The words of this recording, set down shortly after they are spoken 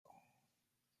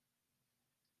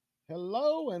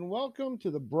Hello and welcome to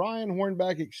the Brian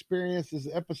Hornback Experience. This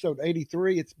is episode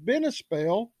 83. It's been a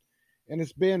spell, and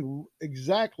it's been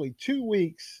exactly 2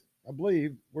 weeks. I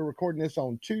believe we're recording this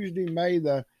on Tuesday, May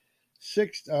the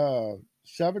 6th,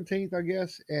 17th, I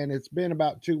guess, and it's been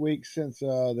about 2 weeks since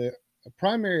the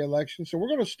primary election. So we're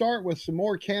going to start with some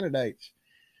more candidates.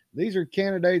 These are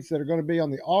candidates that are going to be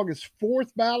on the August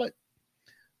 4th ballot.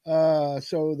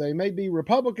 So they may be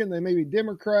Republican, they may be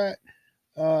Democrat.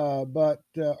 But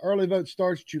early vote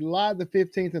starts July the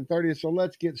 15th and 30th. So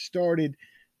let's get started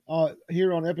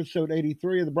here on episode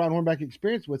 83 of the Brian Hornback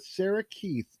Experience with Sarah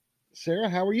Keith. Sarah,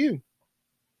 how are you?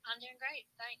 I'm doing great,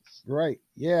 thanks. Great.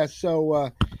 Yeah.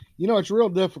 So it's real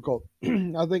difficult.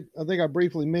 I think I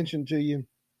briefly mentioned to you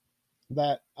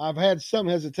that I've had some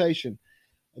hesitation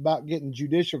about getting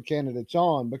judicial candidates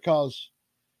on because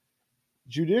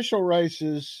judicial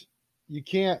races, you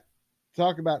can't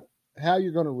talk about how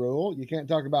you're going to rule. You can't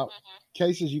talk about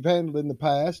cases you've handled in the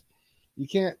past. You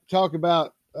can't talk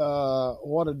about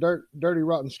what a dirty,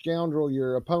 rotten scoundrel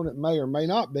your opponent may or may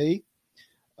not be.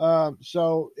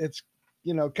 So it's,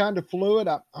 kind of fluid.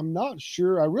 I'm not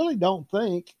sure. I really don't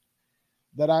think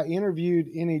that I interviewed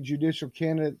any judicial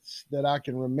candidates that I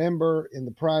can remember in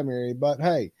the primary. But,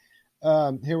 hey,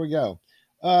 here we go.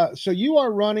 So you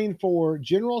are running for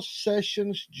General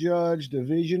Sessions Judge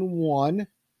Division 1.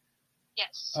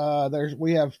 Yes.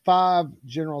 We have 5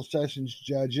 General Sessions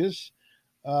judges,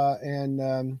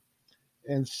 and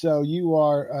so you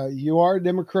are a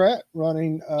Democrat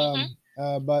running,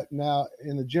 but now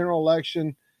in the general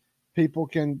election, people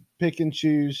can pick and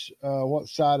choose what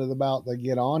side of the ballot they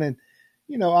get on, and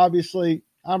obviously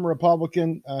I'm a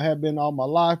Republican, have been all my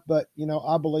life, but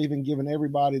I believe in giving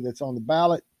everybody that's on the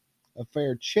ballot a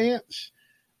fair chance.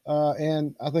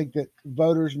 And I think that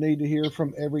voters need to hear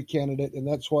from every candidate. And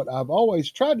that's what I've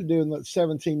always tried to do in the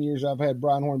 17 years I've had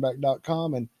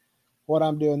BrianHornback.com and what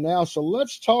I'm doing now. So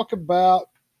let's talk about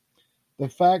the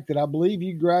fact that I believe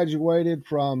you graduated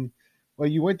from,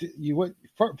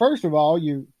 first of all,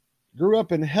 you grew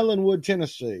up in Helenwood,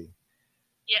 Tennessee.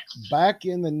 Yes. Back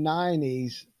in the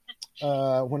 90s,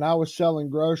 when I was selling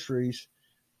groceries,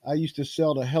 I used to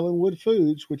sell to Helenwood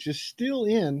Foods, which is still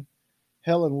in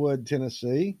Helenwood,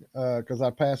 Tennessee, because I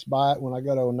pass by it when I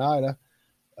go to Oneida,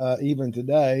 even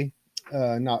today.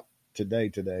 Not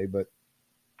today, but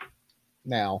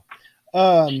now.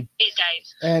 These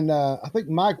days. And I think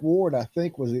Mike Ward,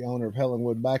 was the owner of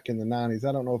Helenwood back in the 90s.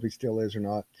 I don't know if he still is or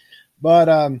not. But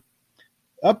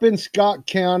up in Scott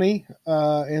County,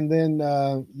 and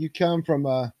then you come from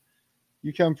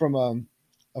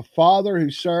a father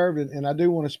who served, and I do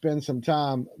want to spend some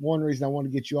time. One reason I want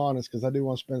to get you on is because I do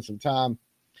want to spend some time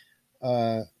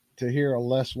to hear a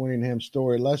Les Winningham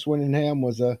story. Les Winningham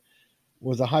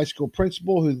was a high school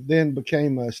principal who then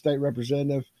became a state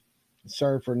representative,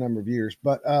 served for a number of years.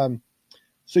 But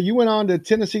so you went on to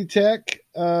Tennessee Tech,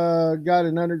 got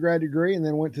an undergrad degree, and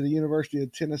then went to the University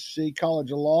of Tennessee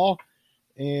College of Law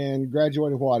and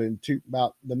graduated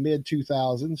about the mid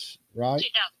 2000s, right?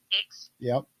 2006.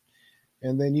 Yep.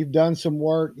 And then you've done some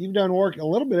work. You've done work a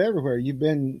little bit everywhere. You've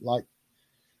been like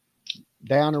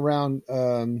down around,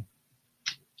 I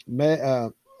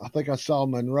think I saw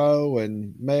Monroe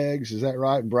and Meigs. Is that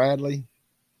right? And Bradley?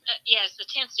 Yes, the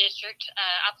 10th district.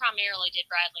 I primarily did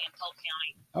Bradley and Polk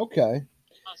County. Okay.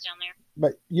 I was down there.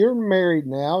 But you're married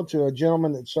now to a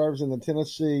gentleman that serves in the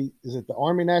Tennessee, is it the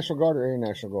Army National Guard or Air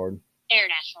National Guard? Air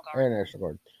National Guard. Air National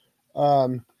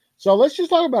Guard. So let's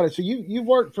just talk about it. So you've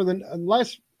worked for the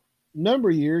last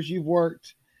number of years. You've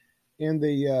worked in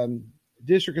the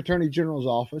District Attorney General's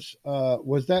office.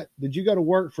 Did you go to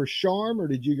work for Sharm or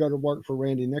did you go to work for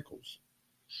Randy Nichols?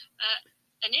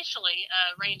 Initially,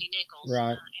 Randy Nichols.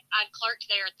 Right. I clerked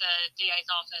there at the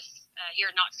DA's office here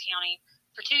in Knox County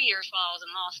for 2 years while I was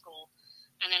in law school.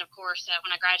 And then, of course,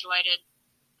 when I graduated,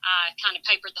 I kind of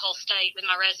papered the whole state with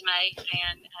my resume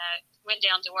and went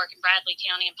down to work in Bradley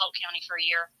County and Polk County for a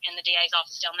year in the DA's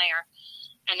office down there.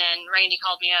 And then Randy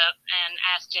called me up and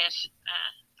asked if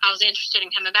I was interested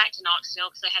in coming back to Knoxville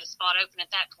because they had a spot open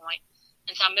at that point.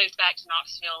 And so I moved back to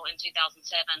Knoxville in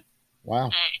 2007.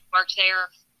 Wow. And worked there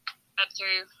up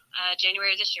through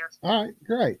January this year. All right,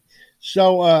 great.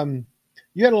 So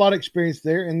you had a lot of experience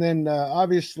there. And then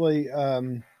obviously,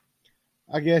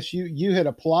 I guess you had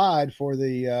applied for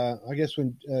the, I guess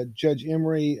when Judge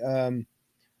Emery,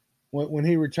 when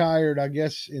he retired, I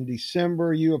guess in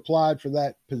December, you applied for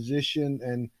that position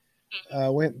and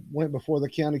went before the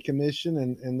county commission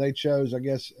and they chose, I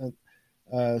guess,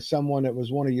 someone that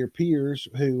was one of your peers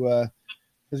who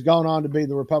has gone on to be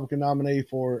the Republican nominee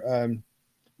for,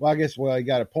 he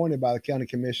got appointed by the county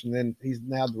commission. Then he's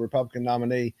now the Republican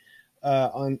nominee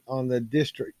on the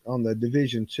district, on the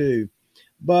Division II.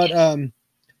 But Yes.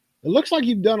 it looks like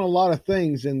you've done a lot of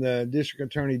things in the District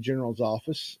Attorney General's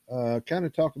office. Kind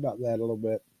of talk about that a little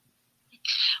bit.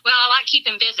 Well, I like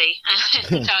keeping busy,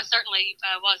 so I certainly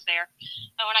was there.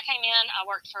 When I came in, I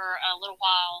worked for a little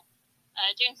while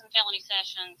doing some felony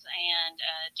sessions and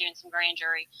doing some grand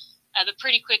jury. But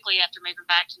pretty quickly after moving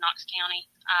back to Knox County,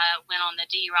 I went on the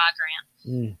DUI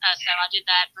grant. So I did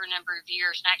that for a number of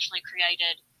years and actually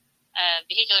created a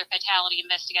Vehicular Fatality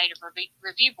Investigative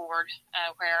Review Board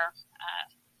where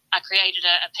I created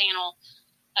a panel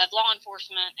of law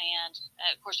enforcement and,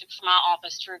 of course, from my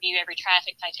office to review every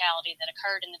traffic fatality that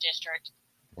occurred in the district.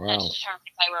 Wow. To determine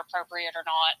if they were appropriate or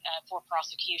not for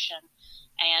prosecution,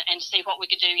 and to see what we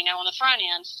could do, on the front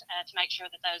end to make sure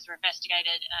that those were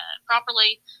investigated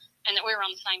properly and that we were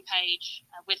on the same page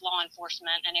with law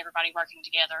enforcement and everybody working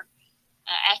together.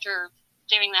 After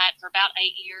doing that for about 8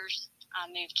 years,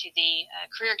 I moved to the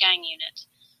career gang unit.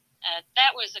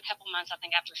 That was a couple months, I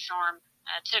think, after Sharm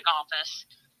took office.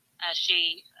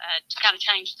 She kind of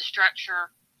changed the structure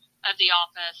of the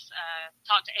office,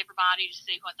 talked to everybody to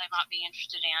see what they might be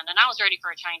interested in. And I was ready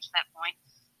for a change at that point.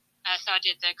 So I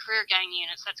did the career gang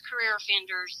units. That's career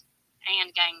offenders and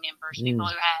gang members, people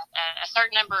who had a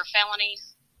certain number of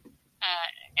felonies.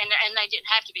 And they didn't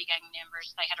have to be gang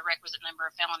members. They had a requisite number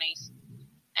of felonies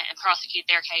and prosecute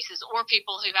their cases, or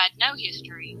people who had no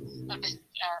history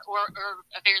or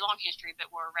a very long history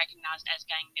but were recognized as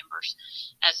gang members.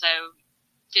 So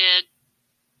did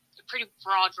a pretty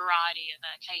broad variety of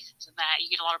cases of that. You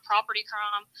get a lot of property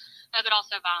crime, but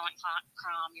also violent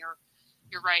crime, your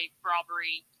rape,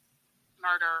 robbery,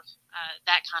 murder,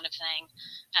 that kind of thing,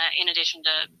 in addition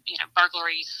to,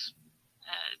 burglaries,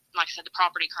 like I said, the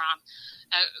property crime.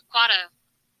 Quite a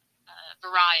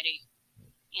variety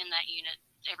in that unit,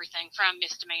 everything from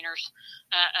misdemeanors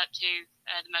up to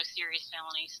the most serious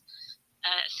felonies.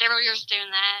 Several years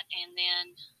doing that, and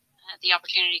then the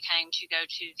opportunity came to go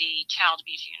to the child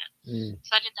abuse unit.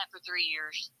 So I did that for 3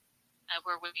 years,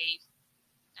 where we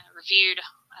reviewed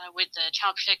with the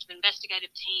Child Protective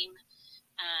Investigative Team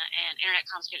and Internet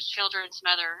Comms Against Children,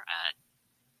 some other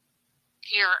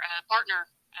care partner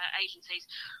agencies.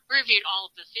 We reviewed all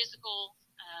of the physical,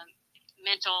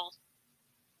 mental,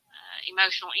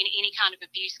 emotional, any kind of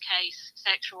abuse case,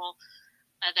 sexual,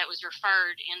 that was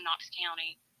referred in Knox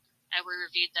County. We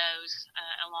reviewed those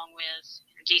along with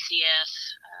DCS,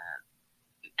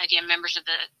 again, members of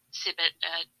the CIPIT,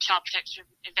 Child Protective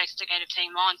Investigative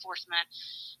Team, law enforcement,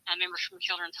 members from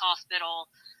Children's Hospital,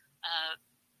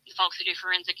 the folks who do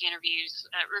forensic interviews,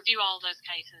 review all of those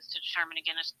cases to determine,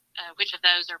 again, which of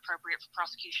those are appropriate for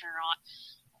prosecution or not.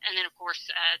 And then, of course,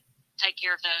 take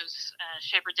care of those,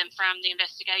 shepherd them from the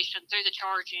investigation through the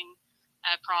charging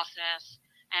process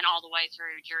and all the way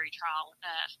through jury trial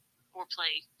or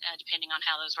plea, depending on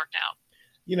how those worked out.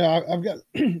 I've got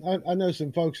I know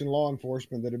some folks in law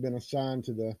enforcement that have been assigned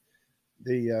to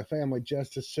the Family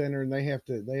Justice Center, and they have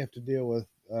to deal with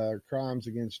crimes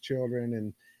against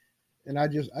children, and I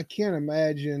can't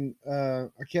imagine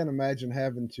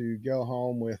having to go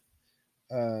home with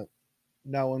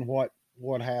knowing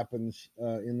what happens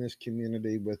in this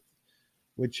community with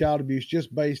child abuse,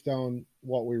 just based on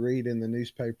what we read in the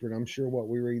newspaper. And I'm sure what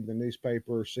we read in the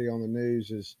newspaper or see on the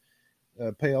news is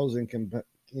pales in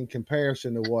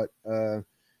comparison to what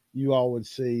you all would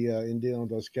see in dealing with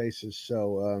those cases.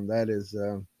 So that is,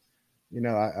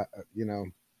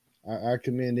 I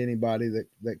commend anybody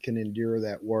that can endure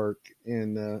that work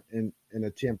and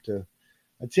attempt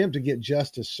to get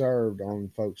justice served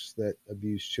on folks that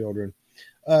abuse children.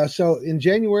 So in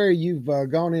January, you've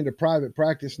gone into private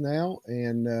practice now,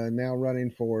 and now running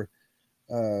for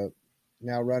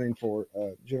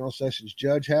General Sessions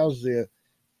Judge. How's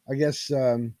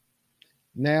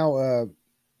now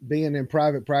being in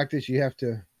private practice, you have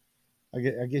to,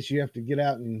 I guess you have to get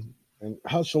out and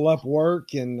hustle up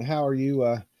work. And how are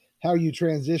you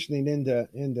transitioning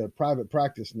into private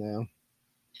practice now?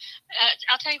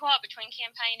 I'll tell you what, between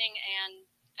campaigning and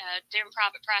doing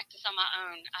private practice on my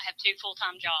own, I have 2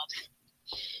 full-time jobs.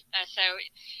 So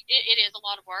it is a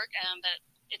lot of work, but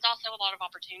it's also a lot of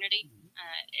opportunity.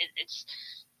 It's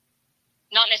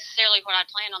not necessarily what I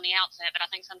planned on the outset, but I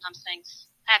think sometimes things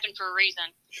happen for a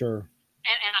reason. Sure.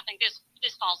 And I think this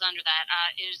falls under that.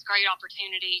 It is a great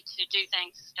opportunity to do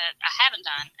things that I haven't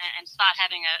done. And despite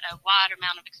having a wide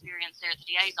amount of experience there at the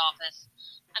DA's office,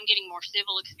 I'm getting more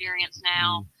civil experience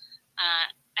now.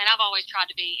 And I've always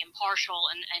tried to be impartial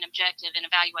and objective in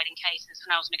evaluating cases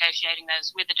when I was negotiating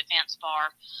those with the defense bar.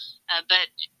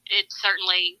 But it's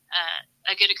certainly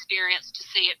a good experience to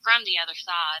see it from the other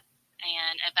side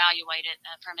and evaluate it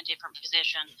from a different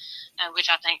position, which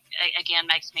I think, again,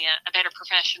 makes me a better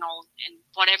professional in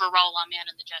whatever role I'm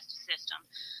in the justice system.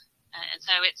 And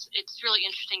so it's really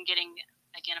interesting getting,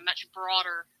 again, a much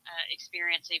broader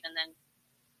experience even than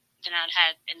I'd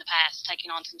had in the past,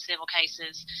 taking on some civil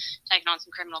cases, taking on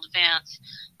some criminal defense,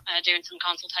 doing some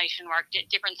consultation work,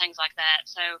 different things like that.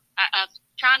 So I'm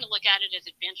trying to look at it as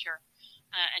adventure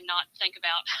and not think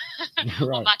about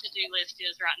what my to-do list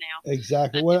is right now.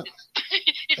 Exactly. Well,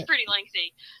 it's pretty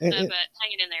lengthy, but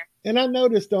hanging in there. And I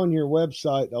noticed on your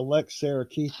website,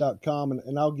 alexsarahkeith.com,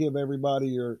 and I'll give everybody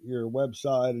your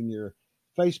website and your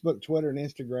Facebook, Twitter, and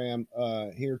Instagram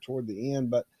here toward the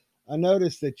end, but I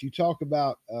noticed that you talk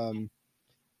about one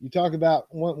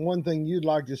thing you'd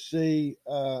like to see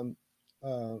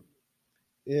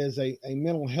is a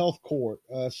mental health court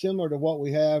similar to what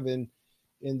we have in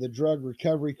the drug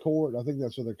recovery court. I think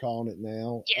that's what they're calling it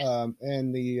now. Yes.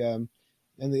 And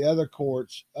the other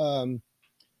courts. I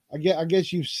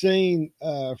guess you've seen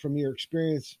from your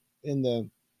experience in the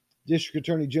District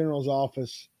Attorney General's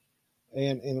office,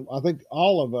 and I think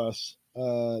all of us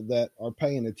that are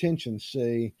paying attention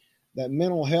see that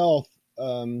mental health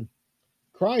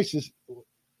crisis,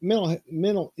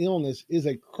 mental illness is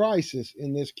a crisis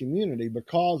in this community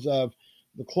because of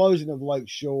the closing of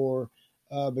Lakeshore,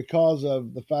 because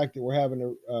of the fact that we're having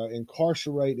to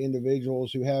incarcerate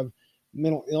individuals who have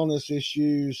mental illness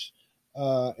issues.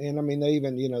 And I mean, they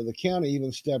even, the county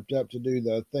even stepped up to do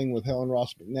the thing with Helen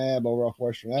Ross McNabb over off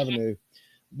Western Avenue.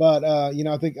 But,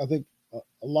 I think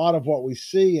a lot of what we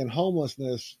see in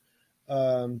homelessness,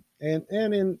 and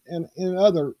in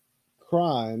other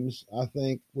crimes, I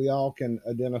think we all can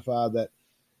identify that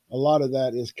a lot of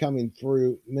that is coming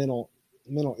through mental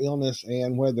illness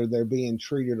and whether they're being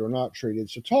treated or not treated.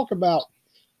 So talk about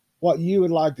what you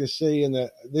would like to see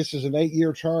this is an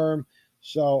 8-year term.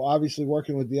 So obviously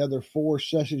working with the other 4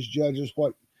 sessions judges,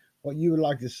 what you would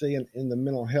like to see in the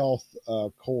mental health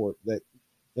court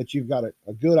that you've got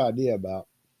a good idea about.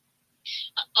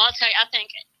 I'll tell you, I think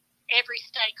every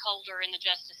stakeholder in the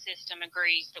justice system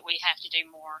agrees that we have to do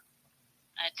more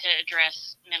to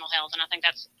address mental health. And I think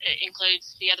that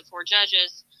includes the other 4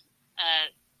 judges,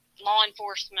 law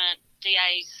enforcement,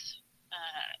 DAs,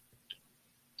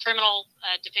 criminal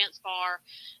defense bar,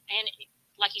 and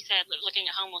like you said, looking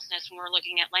at homelessness when we're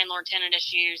looking at landlord-tenant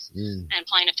issues and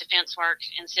plaintiff defense work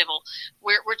in civil.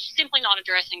 We're simply not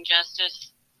addressing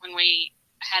justice when we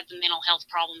have the mental health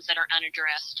problems that are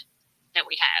unaddressed that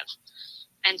we have.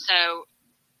 And so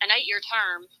an 8-year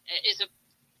term is a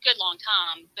good long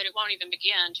time, but it won't even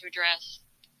begin to address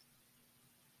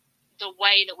the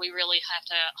way that we really have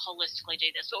to holistically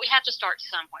do this. But we have to start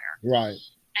somewhere. Right.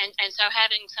 And so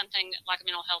having something like a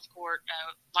mental health court,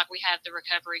 like we have the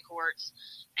recovery courts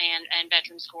and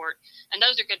veterans court, and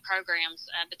those are good programs,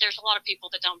 but there's a lot of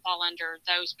people that don't fall under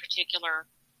those particular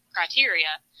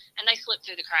criteria, and they slip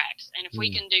through the cracks. And if we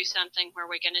can do something where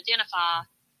we can identify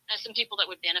some people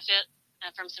that would benefit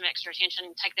from some extra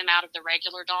attention and take them out of the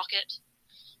regular docket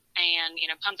and,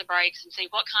 pump the brakes and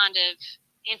see what kind of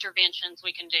interventions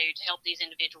we can do to help these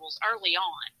individuals early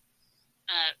on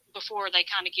before they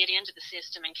kind of get into the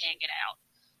system and can't get out.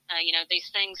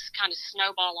 These things kind of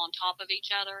snowball on top of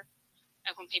each other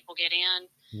when people get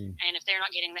in. And if they're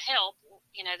not getting the help,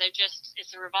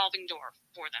 it's a revolving door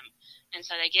for them. And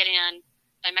so they get in,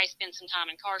 they may spend some time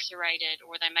incarcerated,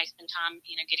 or they may spend time,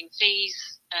 getting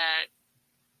fees,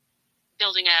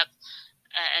 building up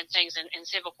and things in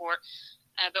civil court.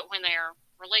 But when they're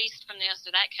released from this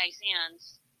or that case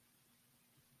ends,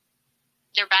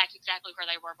 they're back exactly where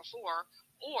they were before,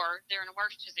 or they're in a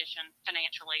worse position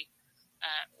financially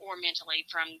or mentally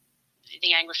from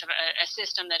the anguish of a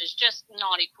system that is just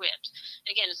not equipped.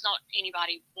 Again, it's not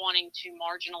anybody wanting to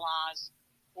marginalize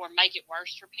or make it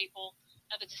worse for people,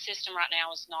 but the system right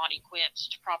now is not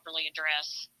equipped to properly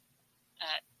address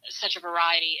such a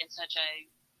variety and such a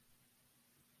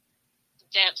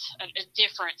depth, a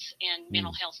difference in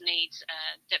mental health needs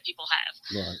that people have.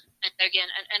 Right. And again,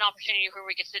 an opportunity where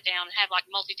we could sit down and have like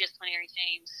multidisciplinary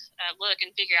teams look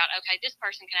and figure out, okay, this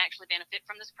person can actually benefit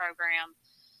from this program.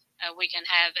 We can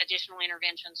have additional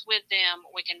interventions with them.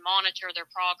 We can monitor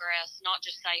their progress, not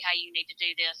just say, hey, you need to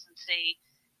do this, and see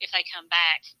if they come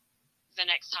back the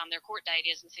next time their court date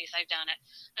is and see if they've done it.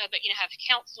 But, have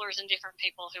counselors and different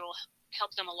people who will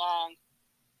help them along.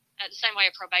 The same way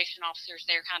a probation officers,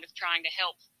 they're kind of trying to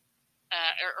help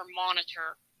or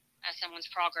monitor someone's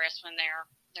progress when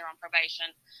they're on probation.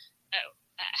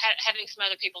 Having some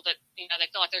other people that, they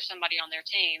feel like there's somebody on their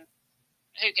team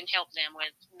who can help them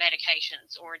with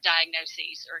medications or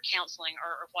diagnoses or counseling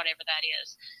or whatever that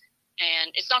is.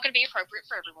 And it's not going to be appropriate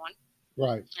for everyone.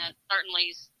 Right.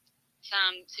 Certainly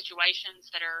some situations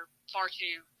that are far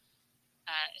too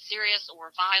serious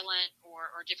or violent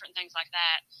or different things like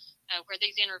that, where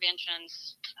these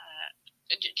interventions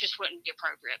just wouldn't be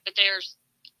appropriate. But there's,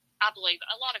 I believe,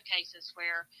 a lot of cases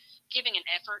where giving an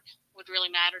effort would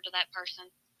really matter to that person,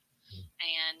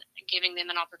 and giving them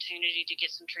an opportunity to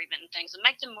get some treatment and things and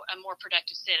make them a more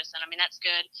productive citizen. I mean, that's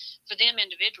good for them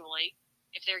individually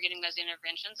if they're getting those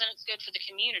interventions, and it's good for the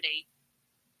community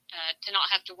to not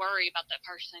have to worry about that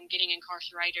person getting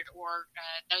incarcerated or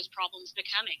those problems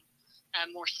becoming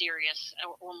more serious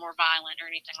or more violent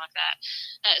or anything like that.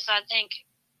 So I think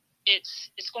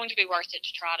it's going to be worth it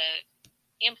to try to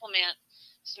implement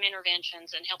some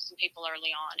interventions and help some people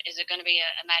early on. Is it going to be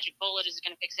a magic bullet? Is it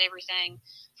going to fix everything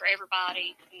for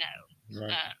everybody? No. Right.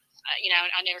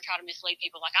 I never try to mislead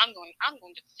people like I'm going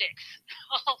to fix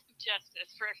all of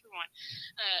justice for everyone.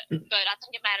 But I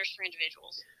think it matters for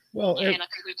individuals. Well, and I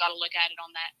think we've got to look at it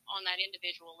on that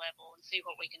individual level and see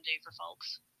what we can do for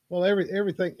folks. Well,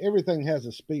 everything has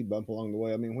a speed bump along the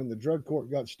way. I mean, when the drug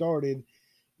court got started,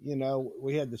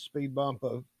 we had the speed bump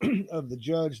of of the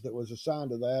judge that was assigned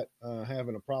to that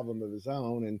having a problem of his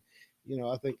own, and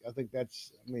I think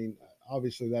that's, I mean,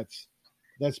 obviously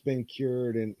that's been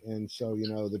cured, and so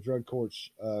the drug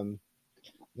courts,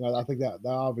 I think that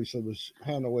obviously was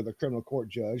handled with a criminal court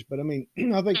judge, but I mean,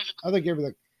 I think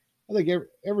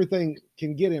everything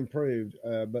can get improved,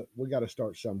 but we got to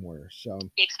start somewhere. So.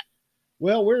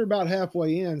 Well, we're about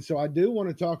halfway in, so I do want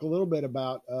to talk a little bit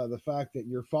about the fact that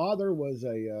your father was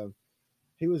a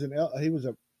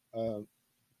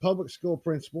public school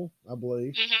principal, I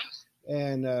believe,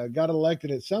 and got elected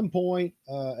at some point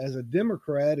as a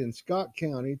Democrat in Scott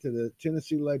County to the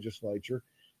Tennessee legislature.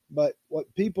 But what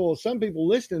some people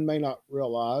listening may not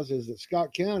realize is that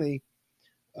Scott County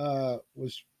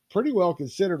was pretty well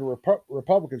considered a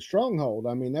Republican stronghold.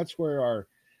 I mean, that's where our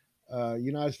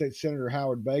United States Senator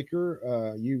Howard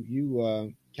Baker,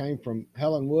 you came from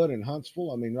Helenwood and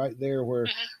Huntsville. I mean, right there where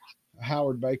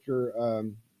Howard Baker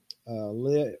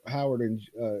lived, Howard and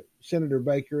Senator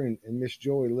Baker and Miss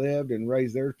Joy lived and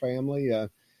raised their family.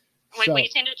 We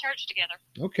attended church together.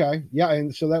 Okay, yeah,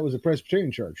 and so that was a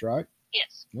Presbyterian church, right?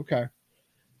 Yes. Okay,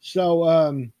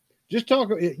 so just talk.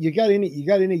 You got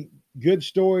any good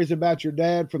stories about your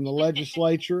dad from the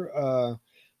legislature?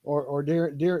 Or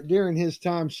during his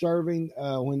time serving,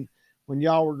 when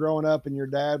y'all were growing up and your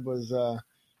dad was a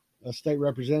state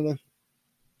representative?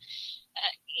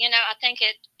 I think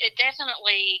it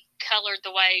definitely colored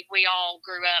the way we all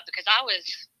grew up, because I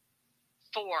was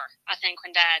 4, I think,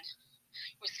 when Dad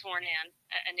was sworn in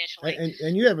initially.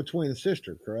 And you have a twin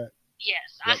sister, correct?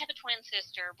 Yes, yep. I have a twin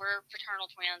sister. We're fraternal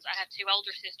twins. I have 2 older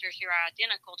sisters who are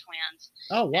identical twins.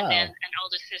 Oh, wow. And then an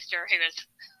oldest sister who is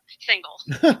single.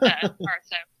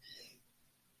 So,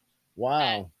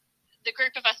 wow. The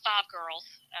group of us 5 girls.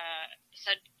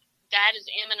 So Dad is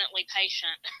eminently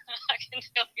patient. I can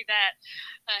tell you that.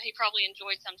 He probably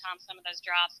enjoyed sometimes some of those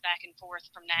drives back and forth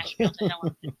from Nashville to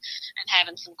Helen and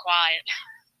having some quiet.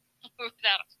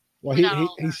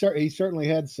 He certainly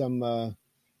had some.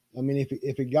 I mean,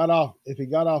 if he got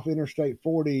off Interstate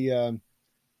 40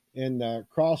 in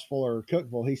Crossville or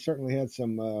Cookeville, he certainly had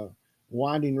some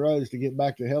winding roads to get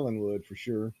back to Helenwood for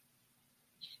sure.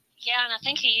 Yeah, and I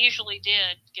think he usually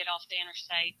did get off the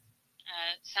interstate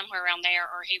somewhere around there,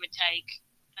 or he would take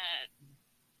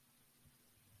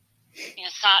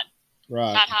side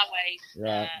highways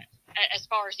as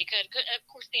far as he could. Of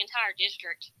course, the entire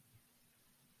district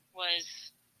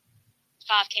was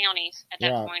 5 counties at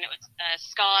that point. It was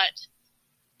Scott,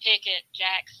 Pickett,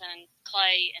 Jackson,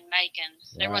 Clay, and Macon.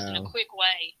 So there wasn't a quick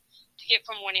way to get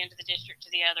from one end of the district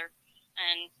to the other,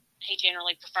 and he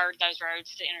generally preferred those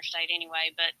roads to interstate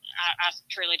anyway, but I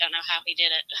truly don't know how he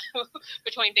did it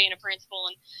between being a principal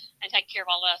and taking care of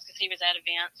all of us, because he was at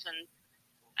events and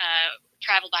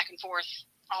traveled back and forth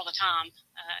all the time.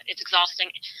 It's exhausting.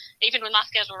 Even with my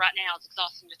schedule right now, it's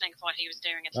exhausting to think of what he was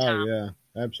doing at the time. Oh, yeah,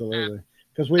 absolutely.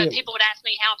 But people would ask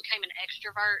me how I became an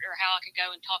extrovert or how I could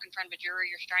go and talk in front of a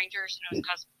jury or strangers. And it was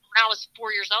because when I was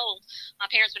 4 years old, my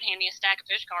parents would hand me a stack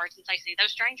of push cards and say, "See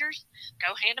those strangers?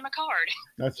 Go hand them a card."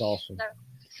 That's awesome. So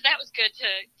that was good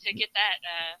to get that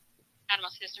out of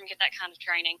my system, get that kind of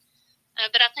training.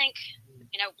 But I think,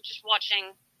 just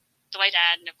watching the way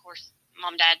Dad, and of course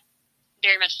Mom and Dad,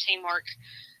 very much teamwork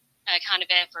kind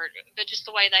of effort, but just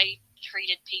the way they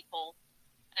treated people.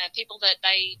 People that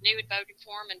they knew had voted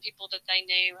for him and people that they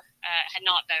knew had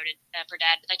not voted for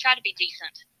Dad. But they tried to be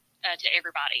decent to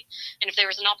everybody. And if there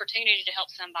was an opportunity to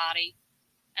help somebody,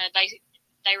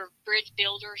 they were bridge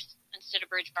builders instead of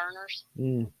bridge burners.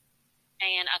 And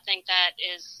I think that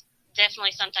is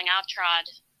definitely something I've tried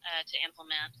to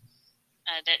implement.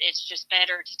 that it's just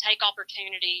better to take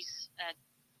opportunities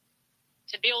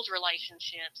to build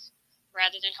relationships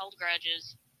rather than hold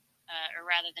grudges, or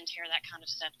rather than tear that kind of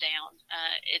stuff down.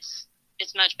 It's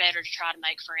much better to try to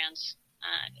make friends,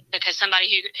 because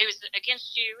somebody who was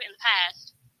against you in the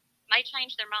past may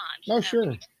change their mind. Oh,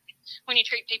 sure. When you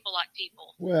treat people like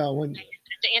people. Well, at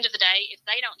the end of the day, if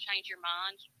they don't change your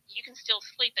mind, you can still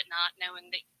sleep at night knowing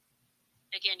that,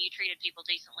 again, you treated people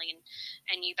decently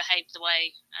and you behaved the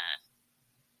way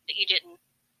that you didn't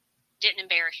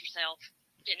embarrass yourself,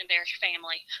 didn't embarrass your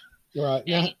family. Right.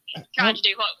 Now, tried to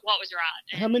do what was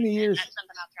right. How many years? That's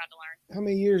something I've tried to learn. How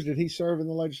many years did he serve in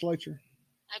the legislature?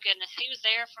 Oh, goodness. He was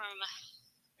there from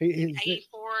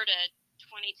 84 to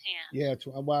 2010. Yeah,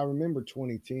 well, I remember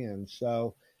 2010.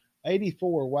 So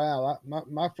 84. Wow.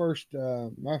 My first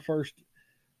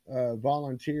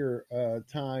volunteer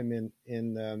time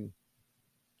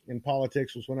in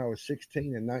politics was when I was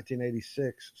 16 in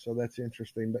 1986. So that's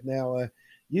interesting. But now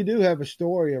you do have a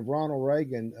story of Ronald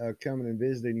Reagan coming and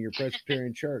visiting your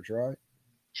Presbyterian church, right?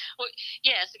 Well,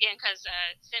 yes, again, because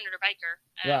Senator Baker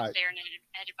was there and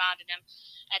had invited him.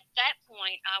 At that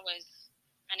point, I was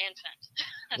an infant.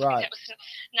 Right. That was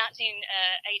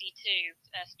 1982,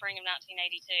 spring of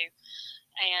 1982.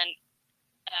 And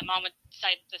Mom would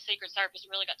say the Secret Service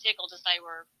really got tickled as they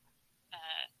were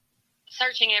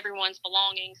searching everyone's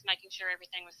belongings, making sure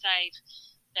everything was safe,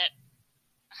 that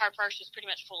her purse was pretty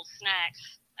much full of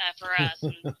snacks for us,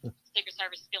 and Secret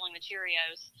Service spilling the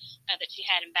Cheerios that she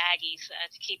had in baggies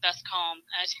to keep us calm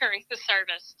during the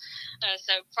service.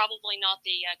 So probably not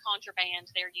the contraband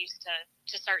they're used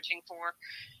to searching for.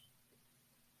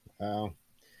 Wow.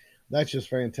 That's just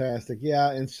fantastic. Yeah.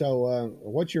 And so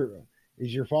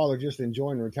is your father just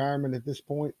enjoying retirement at this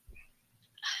point?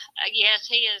 Yes,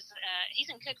 he is.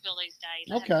 He's in Cookeville these days.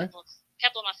 Okay. A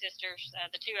couple of my sisters,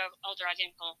 the two older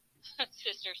identical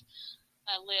sisters,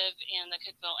 live in the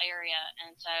Cookeville area,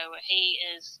 and so he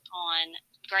is on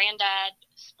granddad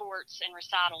sports and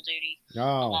recital duty.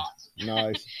 Oh,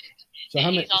 nice. So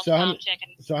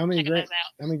how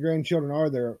many grandchildren are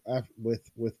there with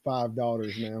 5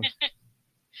 daughters now?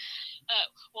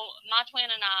 Well, my twin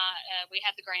and I, we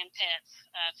have the grand pets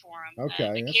for them.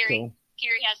 Okay, that's cool.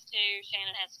 Carrie has 2,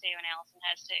 Shannon has 2, and Allison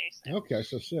has 2. So. Okay,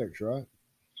 so 6, right?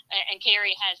 And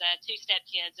Carrie has 2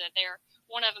 stepkids.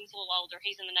 One of them's a little older.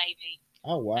 He's in the Navy.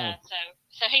 Oh, wow.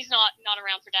 So he's not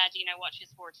around for Dad to watch his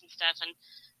sports and stuff. And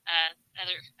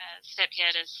other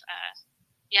stepkid is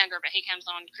younger, but he comes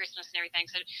on Christmas and everything.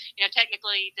 So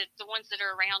technically the ones that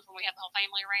are around when we have the whole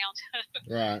family around,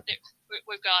 right?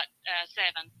 We've got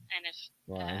 7, and if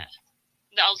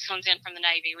the oldest one's in from the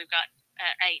Navy, we've got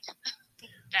 8.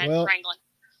 Dad's wrangling.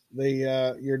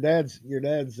 Your dad's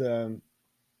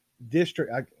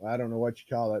district, I don't know what you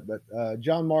call it, but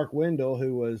John Mark Wendell,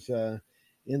 who was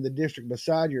in the district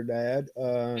beside your dad,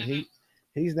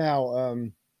 he's now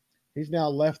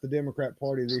left the Democrat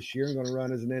Party this year and going to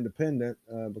run as an independent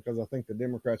because I think the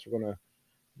Democrats were going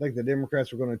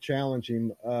to challenge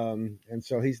him, and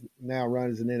so he's now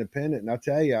run as an independent. And I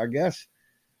tell you, I guess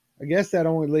that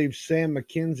only leaves Sam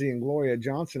McKenzie and Gloria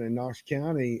Johnson in Knox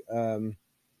County,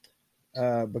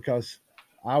 because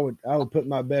I would put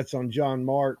my bets on John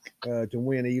Mark to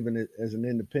win even as an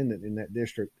independent in that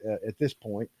district at this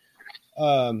point.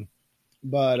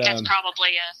 But that's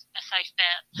probably a safe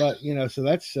bet. But so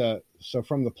that's so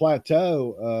from the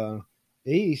plateau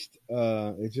east,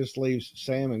 it just leaves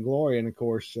Sam and Gloria, and of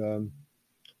course the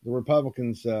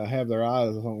Republicans have their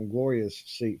eyes on Gloria's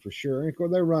seat for sure. And of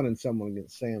course they're running someone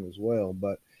against Sam as well.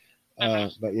 But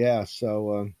yeah,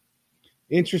 so.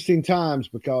 Interesting times,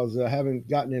 because having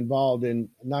gotten involved in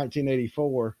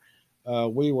 1984,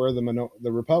 we were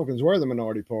the Republicans were the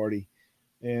minority party,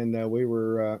 and we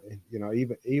were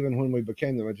even when we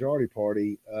became the majority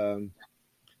party,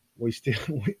 we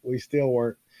still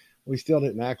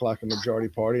didn't act like a majority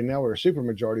party. Now we're a super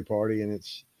majority party, and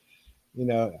it's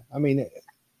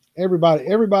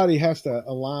everybody has to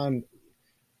align.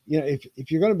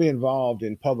 If you're going to be involved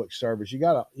in public service, you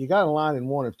got to align in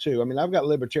one of two. I mean, I've got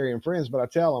libertarian friends, but I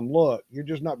tell them, look, you're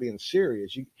just not being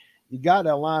serious. You got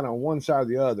to align on one side or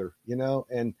the other,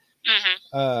 and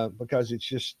because it's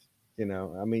just,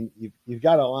 you've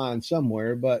got to align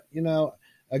somewhere. But,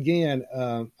 again,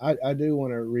 I do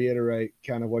want to reiterate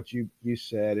kind of what you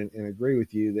said and agree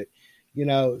with you that,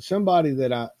 somebody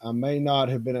that I may not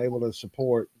have been able to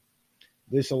support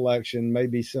this election may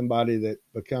be somebody that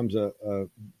becomes a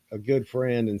good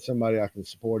friend and somebody I can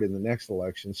support in the next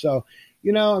election. So,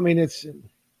 it's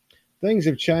things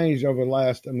have changed over the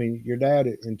last. Your dad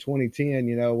in 2010.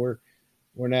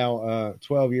 We're now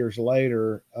 12 years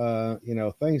later.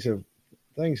 Things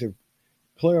have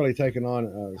clearly taken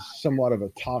on somewhat of a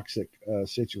toxic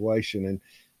situation,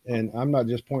 and I'm not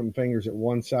just pointing fingers at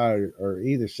one side or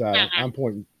either side. Uh-huh. I'm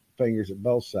pointing fingers at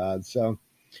both sides. So,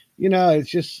 it's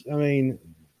just, I mean,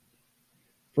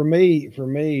 for me,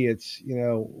 it's,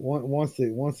 once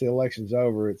the election's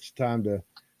over, it's time to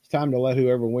let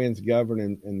whoever wins govern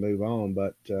and move on.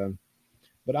 But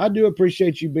I do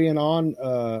appreciate you being on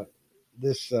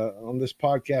this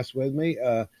podcast with me.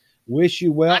 Wish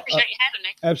you well. I appreciate you having me.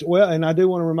 Absolutely. Well, and I do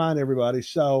want to remind everybody.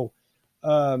 So,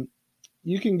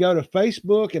 you can go to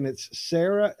Facebook, and it's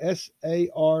Sarah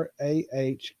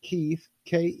Sarah Keith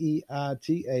Keith,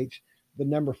 the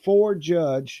number 4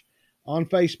 Judge on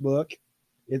Facebook.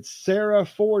 It's Sarah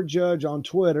 4 Judge on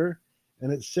Twitter,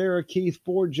 and it's Sarah Keith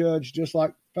 4 Judge, just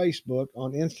like Facebook,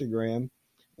 on Instagram.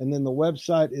 And then the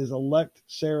website is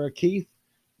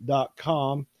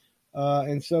electsarahkeith.com.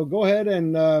 And so go ahead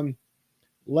and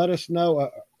let us know.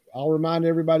 I'll remind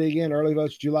everybody again, early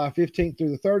votes July 15th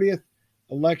through the 30th.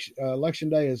 Election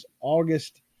day is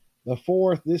August the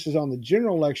 4th. This is on the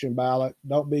general election ballot.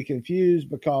 Don't be confused,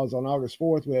 because on August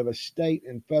 4th, we have a state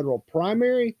and federal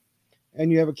primary,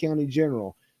 and you have a county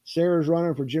general. Sarah's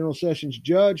running for General Sessions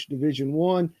Judge, Division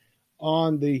 1,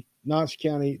 on the Knox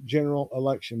County general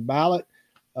election ballot.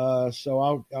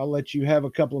 So I'll let you have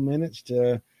a couple of minutes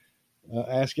to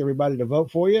ask everybody to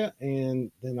vote for you,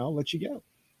 and then I'll let you go.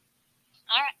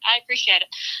 All right, I appreciate it.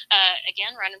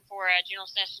 Again, running for General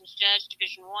Sessions Judge,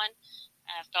 Division 1.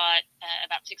 I've got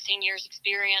about 16 years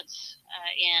experience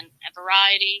in a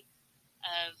variety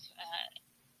of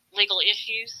legal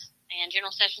issues, and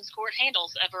General Sessions Court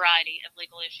handles a variety of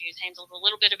legal issues, handles a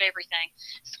little bit of everything.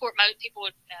 This court people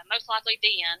would most likely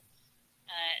be in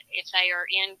if they are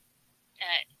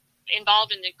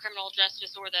involved in the criminal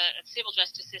justice or the civil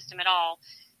justice system at all.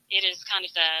 It is kind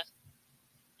of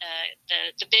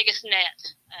the biggest net,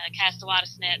 cast the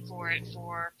widest net for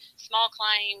small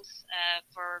claims,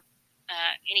 for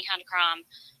any kind of crime.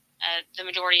 The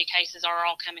majority of cases are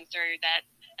all coming through that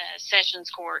Sessions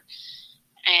Court,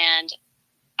 and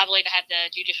I believe I have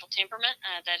the judicial temperament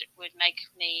that would make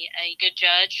me a good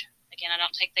judge. Again, I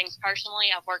don't take things personally.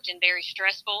 I've worked in very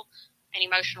stressful and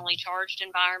emotionally charged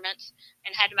environments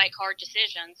and had to make hard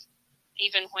decisions,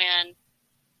 even when,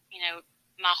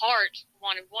 my heart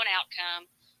wanted one outcome.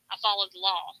 I followed the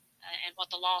law and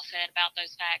what the law said about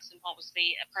those facts and what was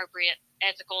the appropriate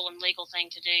ethical and legal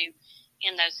thing to do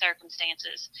in those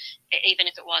circumstances, even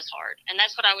if it was hard. And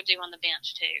that's what I would do on the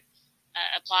bench too.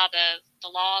 Apply the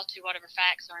law to whatever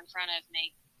facts are in front of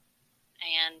me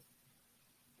and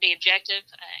be objective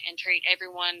and treat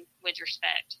everyone with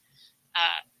respect.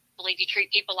 Believe you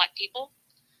treat people like people.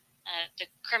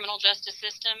 The criminal justice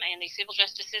system and the civil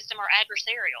justice system are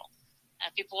adversarial.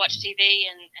 People watch TV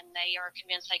and they are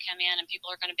convinced they come in and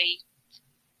people are going to be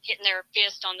hitting their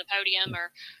fist on the podium or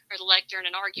the lectern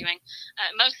and arguing.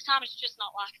 Most of the time, it's just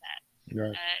not like that.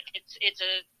 Right. It's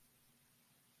a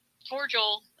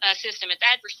cordial system. It's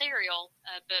adversarial,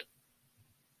 but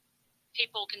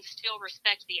people can still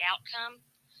respect the outcome,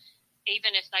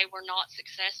 even if they were not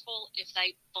successful, if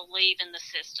they believe in the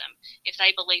system, if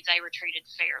they believe they were treated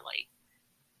fairly.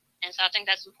 And so I think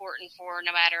that's important for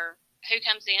no matter who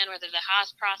comes in, whether the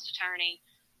highest priced attorney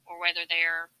or whether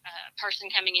they're a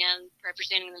person coming in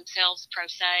representing themselves pro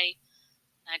se,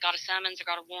 got a summons or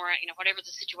got a warrant, whatever the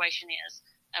situation is,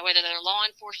 whether they're law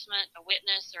enforcement, a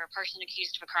witness, or a person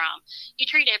accused of a crime. You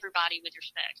treat everybody with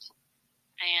respect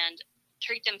and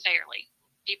treat them fairly.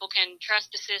 People can trust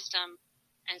the system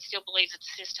and still believe that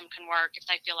the system can work if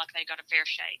they feel like they got a fair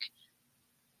shake.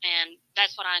 And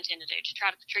that's what I intend to do, to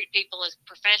try to treat people as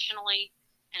professionally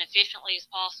and efficiently as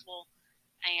possible,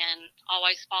 and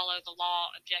always follow the law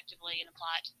objectively and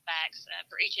apply it to the facts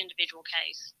for each individual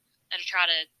case, and to try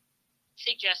to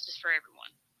seek justice for everyone.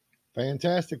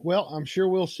 Fantastic. Well, I'm sure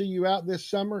we'll see you out this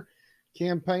summer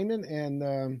campaigning,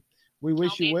 and we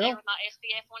wish you well. With my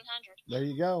SPF 100. There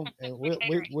you go. And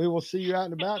we will see you out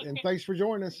and about, and thanks for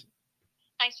joining us.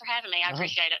 Thanks for having me. I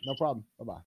appreciate it. No problem. Bye-bye.